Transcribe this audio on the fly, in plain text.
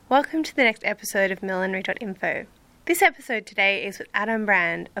Welcome to the next episode of millinery.info. This episode today is with Adam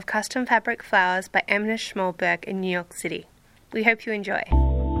Brand of Custom Fabric Flowers by M&S Schmalberg in New York City. We hope you enjoy.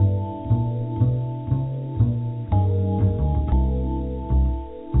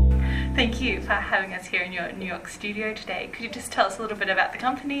 Thank you for having us here in your New York studio today. Could you just tell us a little bit about the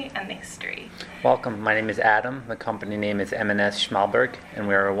company and the history? Welcome. My name is Adam. The company name is M&S Schmalberg, and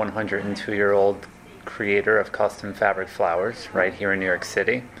we're a 102-year-old creator of custom fabric flowers right here in New York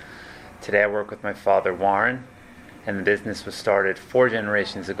City. Today I work with my father Warren, and the business was started 4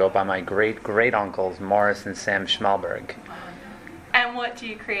 generations ago by my great-great-uncles Morris and Sam Schmalberg. And what do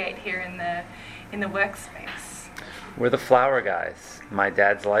you create here in the workspace? We're the flower guys. My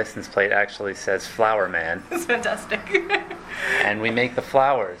dad's license plate actually says Flower Man. That's fantastic. And we make the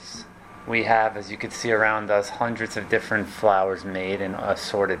flowers. We have, as you can see around us, hundreds of different flowers made in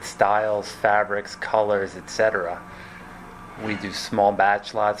assorted styles, fabrics, colors, etc. We do small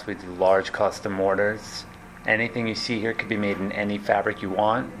batch lots, we do large custom orders. Anything you see here could be made in any fabric you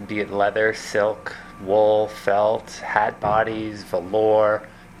want, be it leather, silk, wool, felt, hat bodies, velour,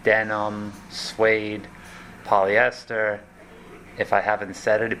 denim, suede, polyester. If I haven't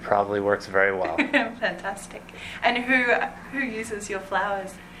said it, it probably works very well. Fantastic. And who uses your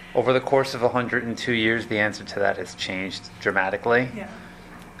flowers? Over the course of 102 years, the answer to that has changed dramatically. Yeah.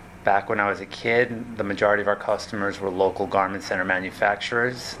 Back when I was a kid, the majority of our customers were local garment center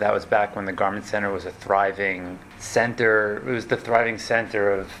manufacturers. That was back when the garment center was a thriving center. It was the thriving center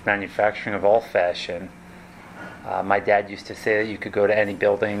of manufacturing of all fashion. My dad used to say that you could go to any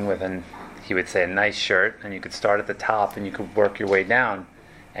building with he would say, a nice shirt, and you could start at the top and you could work your way down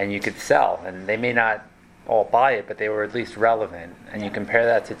and you could sell. And they may not all buy it, but they were at least relevant. And you compare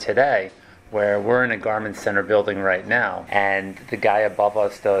that to today, where we're in a garment center building right now, and the guy above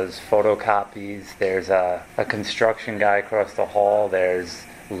us does photocopies, there's a construction guy across the hall, there's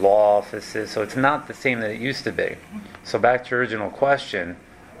law offices, so it's not the same that it used to be. So back to your original question,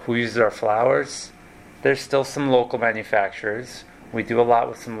 who uses our flowers? There's still some local manufacturers. We do a lot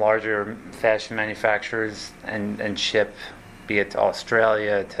with some larger fashion manufacturers and ship, be it to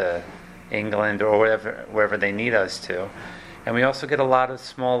Australia, to England, or wherever they need us to. And we also get a lot of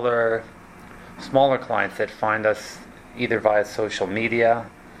smaller clients that find us either via social media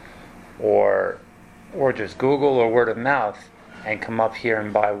or just Google or word of mouth and come up here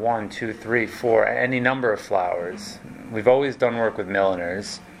and buy 1, 2, 3, 4, any number of flowers. We've always done work with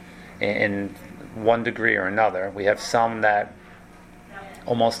milliners in one degree or another. We have some that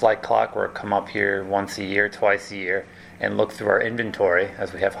almost like clockwork come up here once a year, twice a year, and look through our inventory,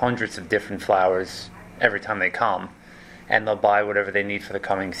 as we have hundreds of different flowers every time they come, and they'll buy whatever they need for the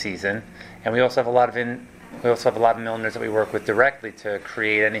coming season. And we also have a lot of milliners that we work with directly to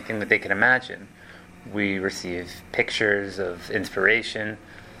create anything that they can imagine. We receive pictures of inspiration.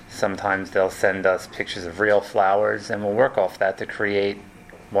 Sometimes they'll send us pictures of real flowers, and we'll work off that to create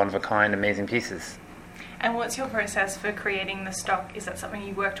one-of-a-kind, amazing pieces. And what's your process for creating the stock? Is that something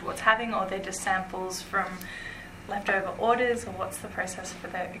you work towards having, or they're just samples from leftover orders, or what's the process for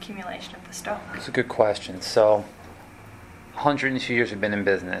the accumulation of the stock? It's a good question. So 102 years we've been in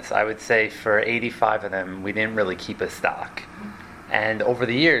business. I would say for 85 of them, we didn't really keep a stock. And over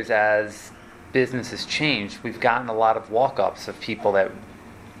the years, as business has changed, we've gotten a lot of walk-ups of people that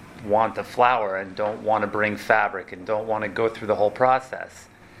want the flower and don't want to bring fabric and don't want to go through the whole process.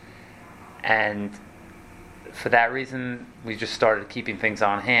 And for that reason, we just started keeping things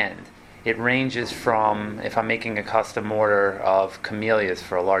on hand. It ranges from, if I'm making a custom order of camellias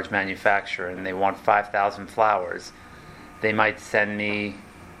for a large manufacturer and they want 5,000 flowers, they might send me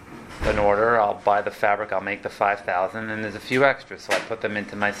an order, I'll buy the fabric, I'll make the 5,000, and there's a few extras, so I put them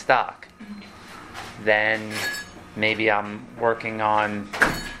into my stock. Then maybe I'm working on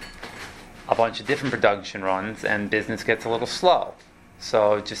a bunch of different production runs and business gets a little slow.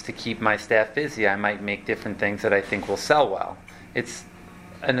 So just to keep my staff busy, I might make different things that I think will sell well. It's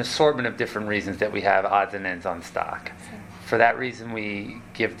an assortment of different reasons that we have odds and ends on stock. For that reason, we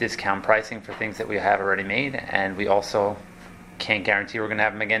give discount pricing for things that we have already made, and we also can't guarantee we're going to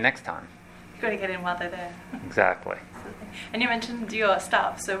have them again next time. You've got to get in while they're there. Exactly. Absolutely. And you mentioned your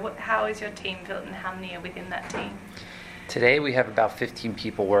staff, so how is your team built and how many are within that team? Today we have about 15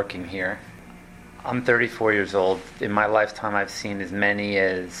 people working here. I'm 34 years old. In my lifetime, I've seen as many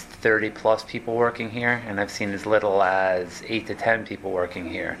as 30 plus people working here, and I've seen as little as 8 to 10 people working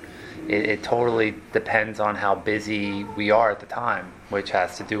here. It totally depends on how busy we are at the time, which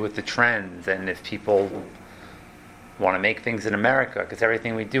has to do with the trends and if people want to make things in America, because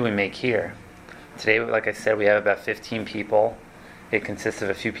everything we do, we make here. Today, like I said, we have about 15 people. It consists of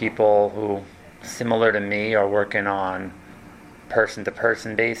a few people who, similar to me, are working on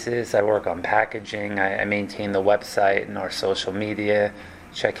person-to-person basis. I work on packaging. I maintain the website and our social media,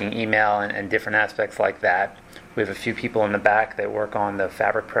 checking email and different aspects like that. We have a few people in the back that work on the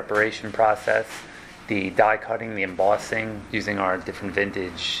fabric preparation process, the die cutting, the embossing, using our different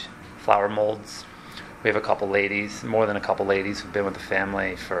vintage flower molds. We have a couple ladies, more than a couple ladies, who've been with the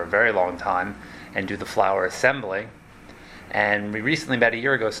family for a very long time and do the flower assembly. And we recently, about a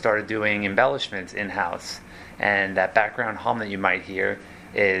year ago, started doing embellishments in-house. And that background hum that you might hear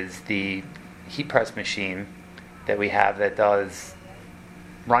is the heat press machine that we have that does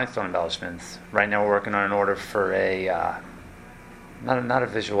rhinestone embellishments. Right now we're working on an order for not a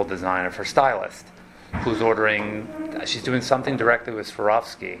visual designer, for a stylist who's ordering, she's doing something directly with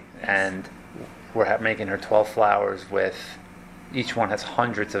Swarovski, and we're making her 12 flowers with, each one has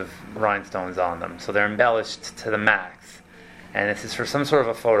hundreds of rhinestones on them. So they're embellished to the max. And this is for some sort of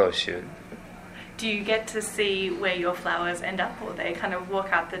a photo shoot. Do you get to see where your flowers end up, or they kind of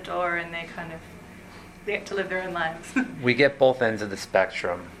walk out the door and they get to live their own lives? We get both ends of the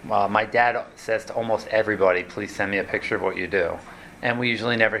spectrum. My dad says to almost everybody, please send me a picture of what you do. And we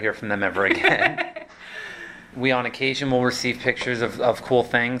usually never hear from them ever again. We on occasion will receive pictures of cool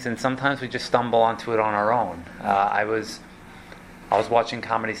things, and sometimes we just stumble onto it on our own. I was watching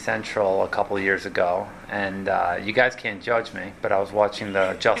Comedy Central a couple of years ago, and you guys can't judge me, but I was watching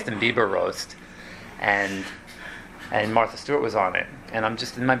the Justin Bieber roast, and Martha Stewart was on it, and I'm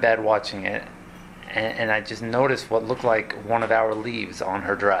just in my bed watching it, and I just noticed what looked like one of our leaves on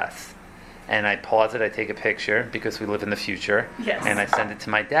her dress. And I pause it, I take a picture, because we live in the future, yes. And I send it to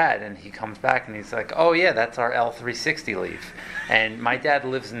my dad, and he comes back and he's like, oh yeah, that's our L360 leaf. And my dad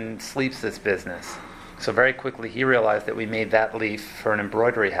lives and sleeps this business. So very quickly he realized that we made that leaf for an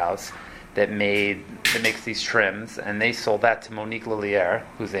embroidery house that makes these trims, and they sold that to Monique Lilliere,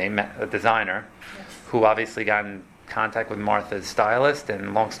 who's a designer, yes. Who obviously got in contact with Martha's stylist,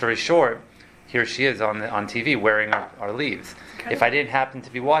 and long story short, here she is on TV wearing our leaves. Okay. If I didn't happen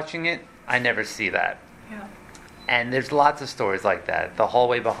to be watching it, I never see that. Yeah. And there's lots of stories like that. The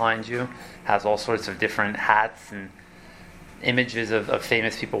hallway behind you has all sorts of different hats and images of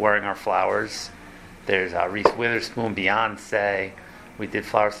famous people wearing our flowers. There's Reese Witherspoon, Beyonce. We did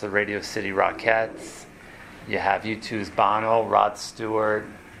flowers to the Radio City Rockettes. You have U2's Bono, Rod Stewart,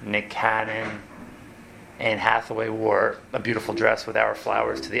 Nick Cannon. Anne Hathaway wore a beautiful dress with our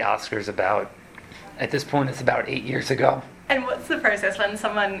flowers to the Oscars at this point, it's about 8 years ago. And what's the process when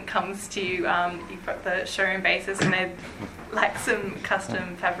someone comes to you, you've got the showroom basis and they'd like some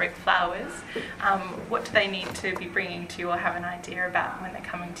custom fabric flowers, what do they need to be bringing to you or have an idea about when they're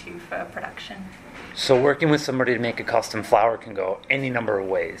coming to you for production? So working with somebody to make a custom flower can go any number of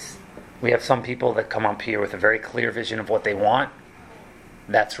ways. We have some people that come up here with a very clear vision of what they want.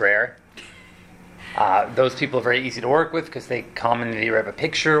 That's rare. Those people are very easy to work with because they come and they either have a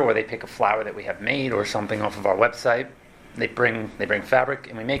picture or they pick a flower that we have made or something off of our website. They bring fabric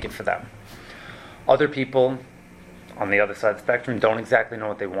and we make it for them. Other people on the other side of the spectrum don't exactly know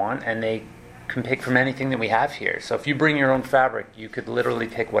what they want, and they can pick from anything that we have here. So if you bring your own fabric, you could literally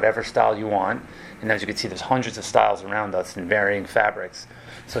pick whatever style you want. And as you can see, there's hundreds of styles around us in varying fabrics.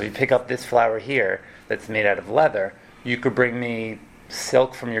 So if you pick up this flower here that's made out of leather, you could bring me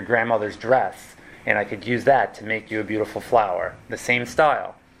silk from your grandmother's dress, and I could use that to make you a beautiful flower, the same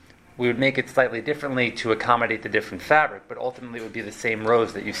style. We would make it slightly differently to accommodate the different fabric, but ultimately it would be the same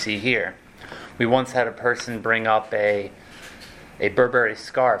rose that you see here. We once had a person bring up a Burberry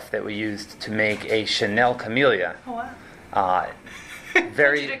scarf that we used to make a Chanel camellia. Oh, wow.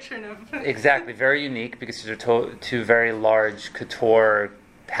 Very exactly, very unique, because these are two very large couture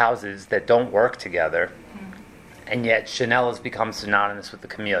houses that don't work together. And yet Chanel has become synonymous with the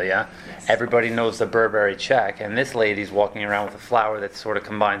camellia. Yes. Everybody knows the Burberry check, and this lady's walking around with a flower that sort of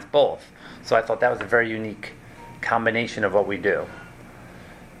combines both. So I thought that was a very unique combination of what we do.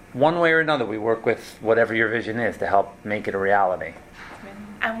 One way or another, we work with whatever your vision is to help make it a reality.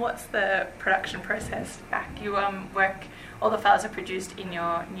 And what's the production process back? You work, all the flowers are produced in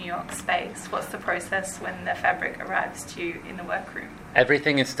your New York space. What's the process when the fabric arrives to you in the workroom?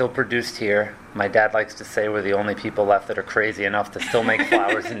 Everything is still produced here. My dad likes to say we're the only people left that are crazy enough to still make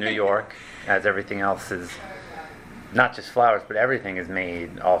flowers in New York, as everything else is, not just flowers, but everything is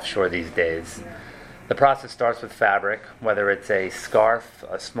made offshore these days. The process starts with fabric, whether it's a scarf,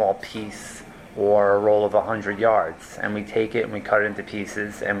 a small piece, or a roll of 100 yards. And we take it and we cut it into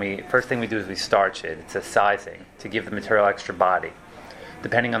pieces, and first thing we do is we starch it. It's a sizing to give the material extra body.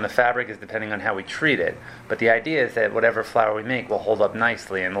 Depending on the fabric is depending on how we treat it. But the idea is that whatever flower we make will hold up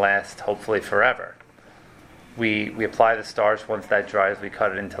nicely and last hopefully forever. We apply the starch. Once that dries, we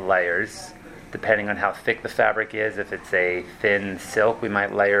cut it into layers. depending on how thick the fabric is. If it's a thin silk, we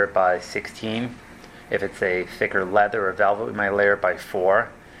might layer it by 16. If it's a thicker leather or velvet, we might layer it by 4.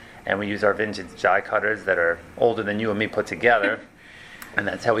 And we use our vintage die cutters that are older than you and me put together. And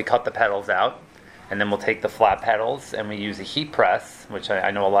that's how we cut the petals out. And then we'll take the flat petals and we use a heat press, which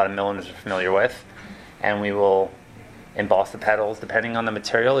I know a lot of milliners are familiar with. And we will emboss the petals depending on the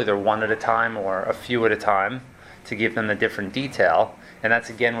material, either one at a time or a few at a time, to give them the different detail. And that's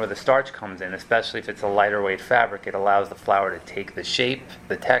again where the starch comes in, especially if it's a lighter weight fabric. It allows the flower to take the shape,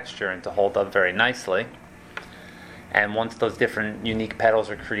 the texture, and to hold up very nicely. And once those different unique petals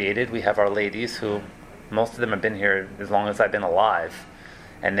are created, we have our ladies who, most of them have been here as long as I've been alive,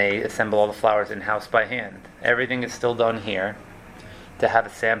 and they assemble all the flowers in-house by hand. Everything is still done here. To have a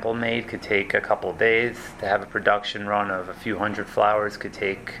sample made could take a couple of days. To have a production run of a few hundred flowers could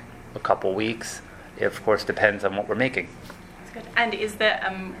take a couple weeks. It, of course, depends on what we're making. That's good. And is there,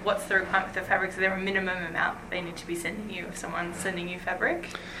 what's the requirement with the fabric? Is there a minimum amount that they need to be sending you if someone's sending you fabric?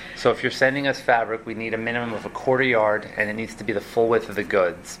 So if you're sending us fabric, we need a minimum of a quarter yard, and it needs to be the full width of the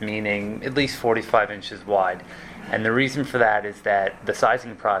goods, meaning at least 45 inches wide. And the reason for that is that the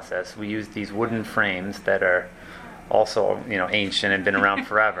sizing process, we use these wooden frames that are also, ancient and been around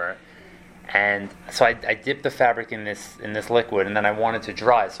forever. And so I dipped the fabric in this liquid, and then I wanted to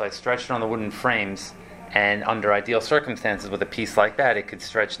dry. So I stretched it on the wooden frames, and under ideal circumstances with a piece like that, it could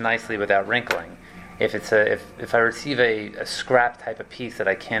stretch nicely without wrinkling. If I receive a scrap type of piece that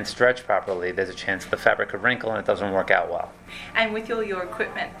I can't stretch properly, there's a chance the fabric could wrinkle and it doesn't work out well. And with all your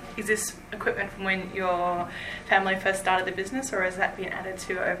equipment, is this equipment from when your family first started the business, or has that been added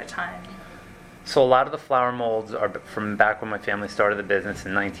to over time? So a lot of the flower molds are from back when my family started the business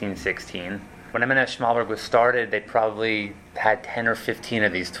in 1916. When M&S Schmalberg was started, they probably had 10 or 15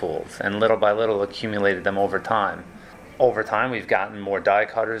 of these tools, and little by little accumulated them over time. Over time, we've gotten more die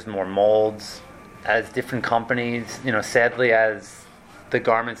cutters, more molds. As different companies, sadly, as the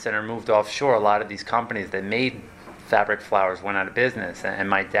garment center moved offshore, a lot of these companies that made fabric flowers went out of business, and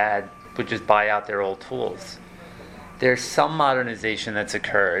my dad would just buy out their old tools. There's some modernization that's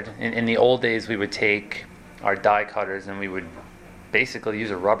occurred. In the old days, we would take our die cutters and we would basically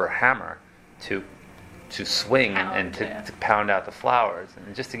use a rubber hammer to swing and to pound out the flowers.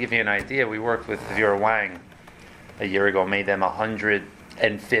 And just to give you an idea, we worked with Vera Wang a year ago, made them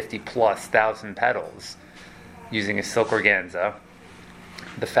 150,000+ petals using a silk organza.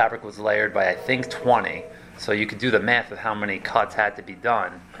 The fabric was layered by, I think, 20. So you could do the math of how many cuts had to be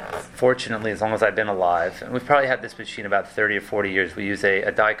done. Fortunately, as long as I've been alive, and we've probably had this machine about 30 or 40 years, we use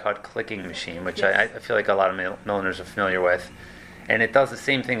a die-cut clicking machine, which I feel like a lot of milliners are familiar with. And it does the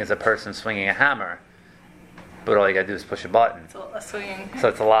same thing as a person swinging a hammer, but all you got to do is push a button. It's a lot less swinging. So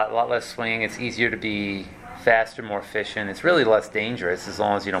it's a lot less swinging. It's easier to be faster, more efficient. It's really less dangerous as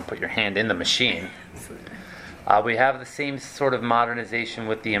long as you don't put your hand in the machine. Absolutely. We have the same sort of modernization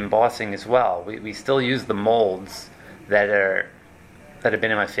with the embossing as well. We still use the molds that have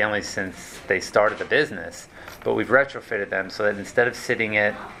been in my family since they started the business, but we've retrofitted them so that instead of sitting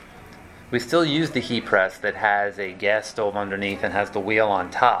at, we still use the heat press that has a gas stove underneath and has the wheel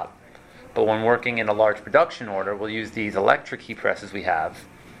on top. But when working in a large production order, we'll use these electric heat presses we have.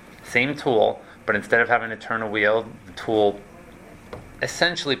 Same tool, but instead of having to turn a wheel, the tool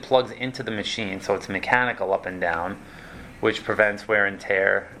essentially plugs into the machine, so it's mechanical up and down, which prevents wear and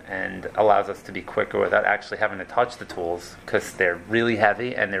tear and allows us to be quicker without actually having to touch the tools because they're really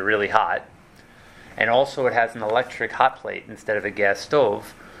heavy and they're really hot. And also it has an electric hot plate instead of a gas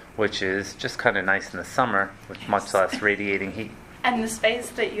stove, which is just kind of nice in the summer with much less radiating heat. And the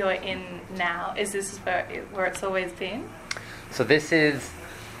space that you're in now, is this where it's always been? So this is,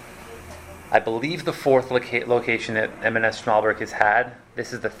 I believe, the fourth location that M&S Schmalberg has had.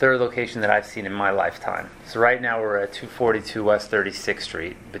 This is the third location that I've seen in my lifetime. So right now we're at 242 West 36th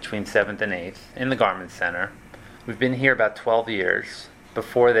Street, between 7th and 8th, in the Garment Center. We've been here about 12 years.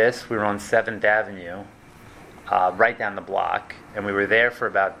 Before this, we were on 7th Avenue, right down the block, and we were there for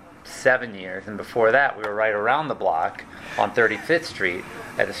about 7 years. And before that, we were right around the block on 35th Street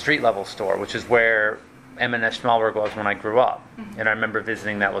at a street-level store, which is where M&S Schmalberg was when I grew up. Mm-hmm. And I remember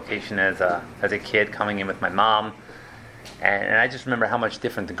visiting that location as a kid, coming in with my mom. And I just remember how much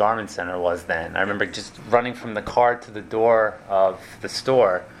different the Garment Center was then. I remember just running from the car to the door of the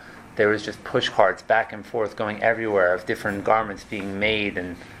store. There was just push carts back and forth going everywhere of different garments being made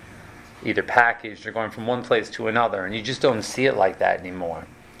and either packaged or going from one place to another. And you just don't see it like that anymore.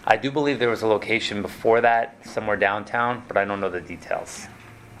 I do believe there was a location before that, somewhere downtown, but I don't know the details.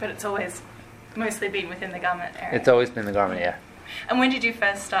 But it's always mostly been within the garment area. It's always been the garment, yeah. And when did you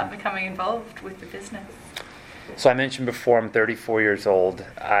first start becoming involved with the business? So I mentioned before, I'm 34 years old.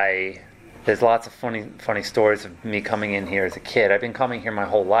 I There's lots of funny stories of me coming in here as a kid. I've been coming here my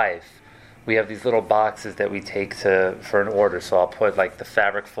whole life. We have these little boxes that we take for an order. So I'll put like the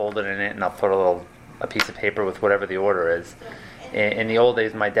fabric folded in it, and I'll put a piece of paper with whatever the order is. In the old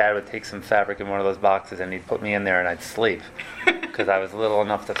days, my dad would take some fabric in one of those boxes and he'd put me in there and I'd sleep because I was little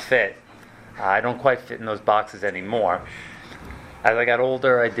enough to fit. I don't quite fit in those boxes anymore. As I got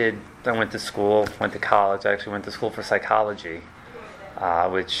older, I went to school, went to college. I actually went to school for psychology,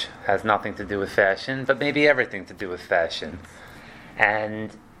 which has nothing to do with fashion, but maybe everything to do with fashion.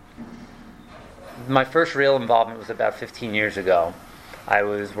 And my first real involvement was about 15 years ago. I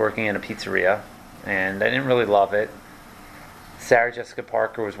was working in a pizzeria, and I didn't really love it. Sarah Jessica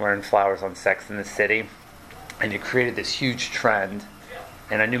Parker was wearing flowers on Sex and the City, and it created this huge trend.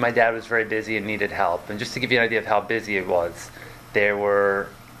 And I knew my dad was very busy and needed help. And just to give you an idea of how busy it was,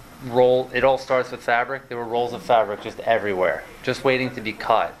 it all starts with fabric. There were rolls of fabric just everywhere, just waiting to be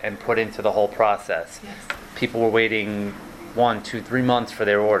cut and put into the whole process. Yes. People were waiting 1, 2, 3 months for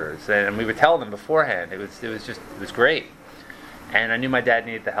their orders, and we would tell them beforehand. It was great. And I knew my dad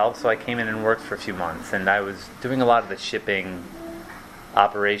needed the help, so I came in and worked for a few months. And I was doing a lot of the shipping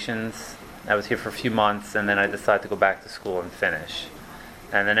operations. I was here for a few months, and then I decided to go back to school and finish.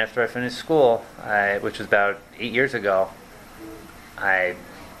 And then after I finished school, which was about 8 years ago, I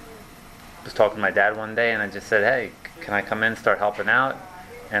was talking to my dad one day, and I just said, hey, can I come in and start helping out?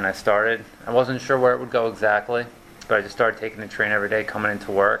 And I started. I wasn't sure where it would go exactly, but I just started taking the train every day, coming into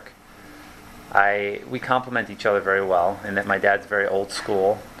work. We complement each other very well in that my dad's very old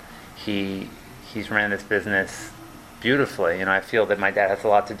school. He's ran this business beautifully, and I feel that my dad has a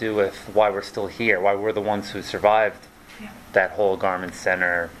lot to do with why we're still here, why we're the ones who survived that whole garment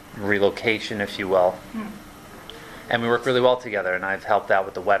center relocation, if you will. And we work really well together, and I've helped out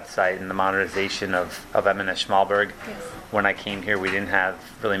with the website and the modernization of M&S Schmalberg. Yes. When I came here, we didn't have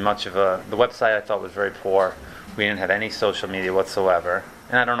really much of the website I thought was very poor. We didn't have any social media whatsoever.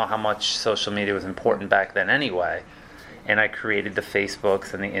 And I don't know how much social media was important back then anyway. And I created the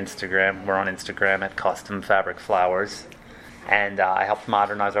Facebooks and the Instagram. We're on Instagram at Custom Fabric Flowers. And I helped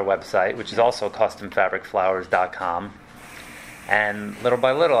modernize our website, which is also customfabricflowers.com. And little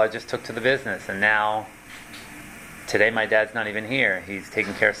by little, I just took to the business. And now, today my dad's not even here. He's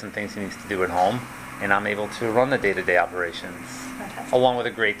taking care of some things he needs to do at home. And I'm able to run the day-to-day operations. Fantastic. Along with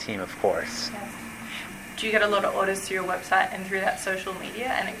a great team, of course. Yes. Do you get a lot of orders through your website and through that social media?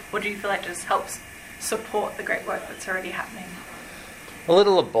 And what do you feel like just helps support the great work that's already happening? A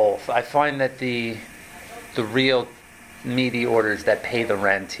little of both. I find that the real meaty orders that pay the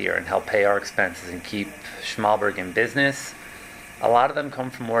rent here and help pay our expenses and keep Schmalberg in business, a lot of them come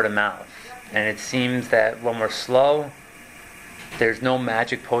from word of mouth. And it seems that when we're slow, there's no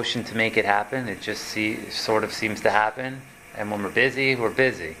magic potion to make it happen. It just sort of seems to happen. And when we're busy, we're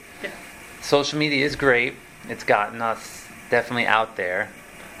busy. Yeah. Social media is great. It's gotten us definitely out there.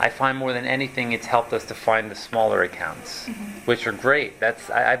 I find more than anything it's helped us to find the smaller accounts, which are great.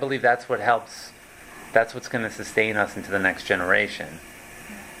 I believe that's what helps. That's what's going to sustain us into the next generation.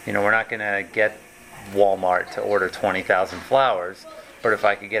 You know, we're not going to get Walmart to order 20,000 flowers, but if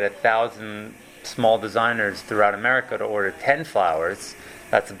I could get 1,000 small designers throughout America to order 10 flowers,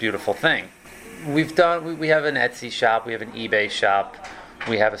 that's a beautiful thing. We have an Etsy shop, we have an eBay shop,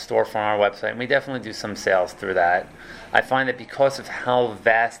 we have a storefront on our website, and we definitely do some sales through that. I find that because of how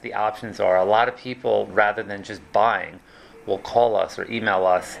vast the options are, a lot of people, rather than just buying, will call us or email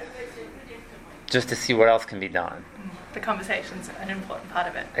us just to see what else can be done. The conversation's an important part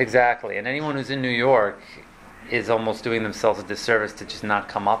of it. Exactly. And anyone who's in New York is almost doing themselves a disservice to just not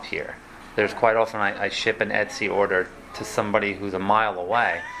come up here. There's quite often I ship an Etsy order to somebody who's a mile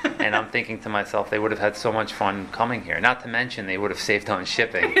away, and I'm thinking to myself, they would have had so much fun coming here. Not to mention, they would have saved on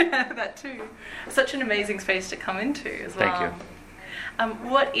shipping. Yeah, that too. Such an amazing space to come into as well. Thank you.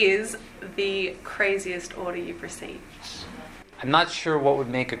 What is the craziest order you've received? I'm not sure what would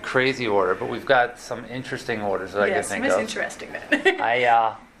make a crazy order, but we've got some interesting orders that I can think of. Yes, most interesting then.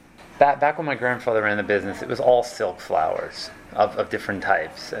 Back when my grandfather ran the business, it was all silk flowers of different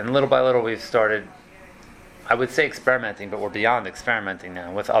types. And little by little we've started, I would say experimenting, but we're beyond experimenting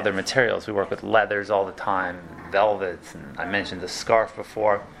now with other materials. We work with leathers all the time, velvets, and I mentioned the scarf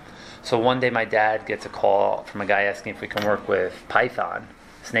before. So one day my dad gets a call from a guy asking if we can work with python,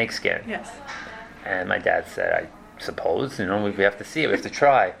 snakeskin. Yes. And my dad said, I suppose, we have to see it, we have to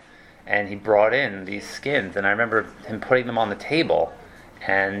try. And he brought in these skins, and I remember him putting them on the table,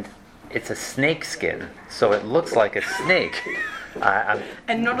 and it's a snake skin, so it looks like a snake.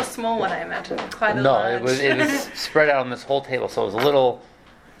 And not a small one, I imagine. Quite a no, large. it was spread out on this whole table, so it was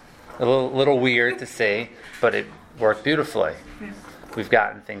a little weird to see, but it worked beautifully. Yeah. we've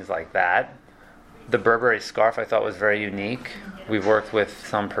gotten things like that. The Burberry scarf I thought was very unique. We've worked with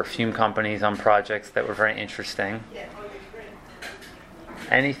some perfume companies on projects that were very interesting.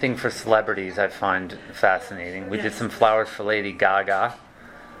 Anything for celebrities I find fascinating. We did some flowers for Lady Gaga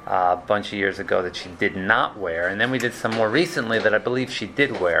a bunch of years ago that she did not wear, and then we did some more recently that I believe she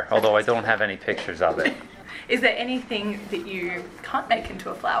did wear, although I don't have any pictures of it. Is there anything that you can't make into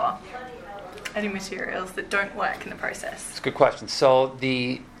a flower? Any materials that don't work in the process? It's a good question. So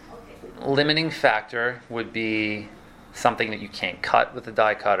the limiting factor would be something that you can't cut with a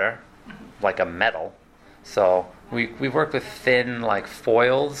die cutter, like a metal. So we work with thin, like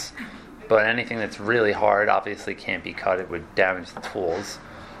foils, but anything that's really hard obviously can't be cut. It would damage the tools.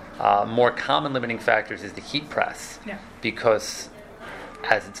 More common limiting factors is the heat press, because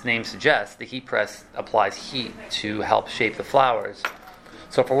as its name suggests, the heat press applies heat to help shape the flowers.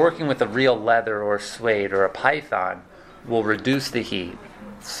 So if we're working with a real leather or suede or a python, we'll reduce the heat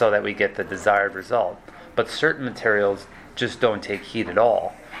so that we get the desired result. But certain materials just don't take heat at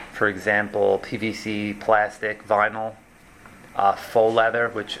all. For example, PVC, plastic, vinyl, faux leather,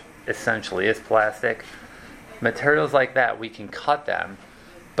 which essentially is plastic. Materials like that, we can cut them,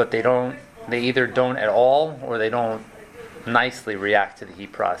 but they either don't at all or they don't nicely react to the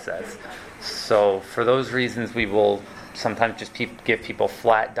heat process. So for those reasons, we will sometimes just give people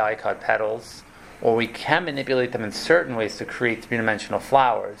flat die cut petals, or we can manipulate them in certain ways to create three-dimensional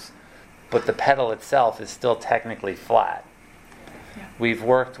flowers, but the petal itself is still technically flat. We've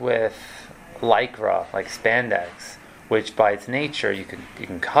worked with lycra, like spandex, which by its nature you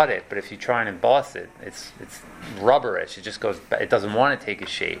can cut it, but if you try and emboss it, it's rubberish. It doesn't want to take a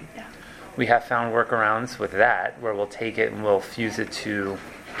shape. We have found workarounds with that, where we'll take it and we'll fuse it to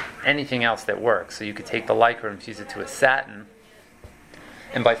anything else that works. So you could take the lycra and fuse it to a satin.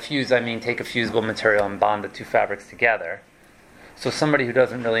 And by fuse, I mean take a fusible material and bond the two fabrics together. So somebody who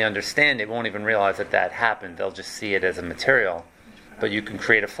doesn't really understand it won't even realize that happened. They'll just see it as a material. But you can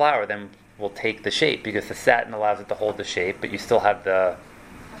create a flower, then we'll take the shape, because the satin allows it to hold the shape, but you still have the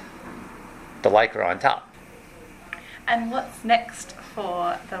lycra on top. And what's next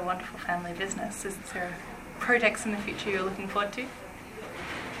for the wonderful family business? Is there projects in the future you're looking forward to?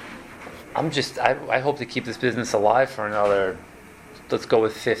 I hope to keep this business alive for another, let's go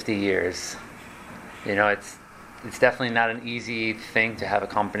with 50 years. You know, it's definitely not an easy thing to have a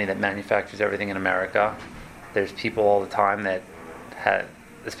company that manufactures everything in America. There's people all the time that had,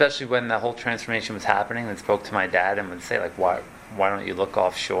 especially when the whole transformation was happening, that spoke to my dad and would say, like, why don't you look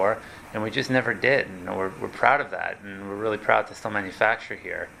offshore? And we just never did. You know, we're proud of that, and we're really proud to still manufacture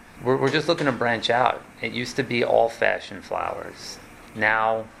here. We're just looking to branch out. It used to be all fashion flowers.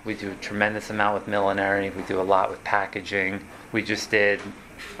 Now we do a tremendous amount with millinery. We do a lot with packaging. We just did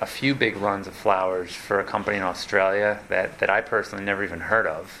a few big runs of flowers for a company in Australia that I personally never even heard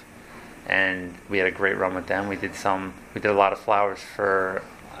of. And we had a great run with them. We did a lot of flowers for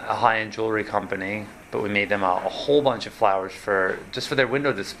a high-end jewelry company, but we made them a whole bunch of flowers for their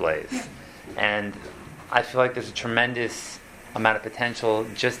window displays. And I feel like there's a tremendous amount of potential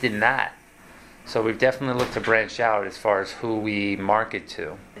just in that. So we've definitely looked to branch out as far as who we market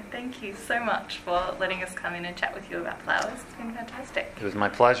to. Thank you so much for letting us come in and chat with you about flowers. It's been fantastic. It was my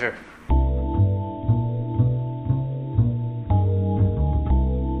pleasure.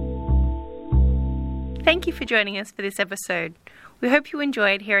 Thank you for joining us for this episode. We hope you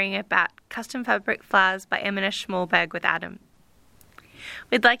enjoyed hearing about custom fabric flowers by M&S Schmalberg with Adam.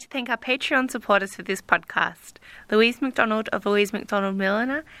 We'd like to thank our Patreon supporters for this podcast, Louise McDonald of Louise McDonald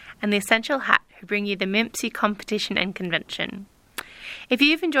Milliner and The Essential Hat, who bring you the MIMPSI competition and convention. If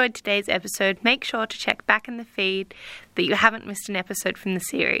you've enjoyed today's episode, make sure to check back in the feed that you haven't missed an episode from the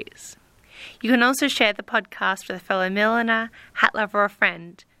series. You can also share the podcast with a fellow milliner, hat lover, or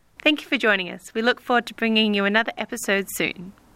friend. Thank you for joining us. We look forward to bringing you another episode soon.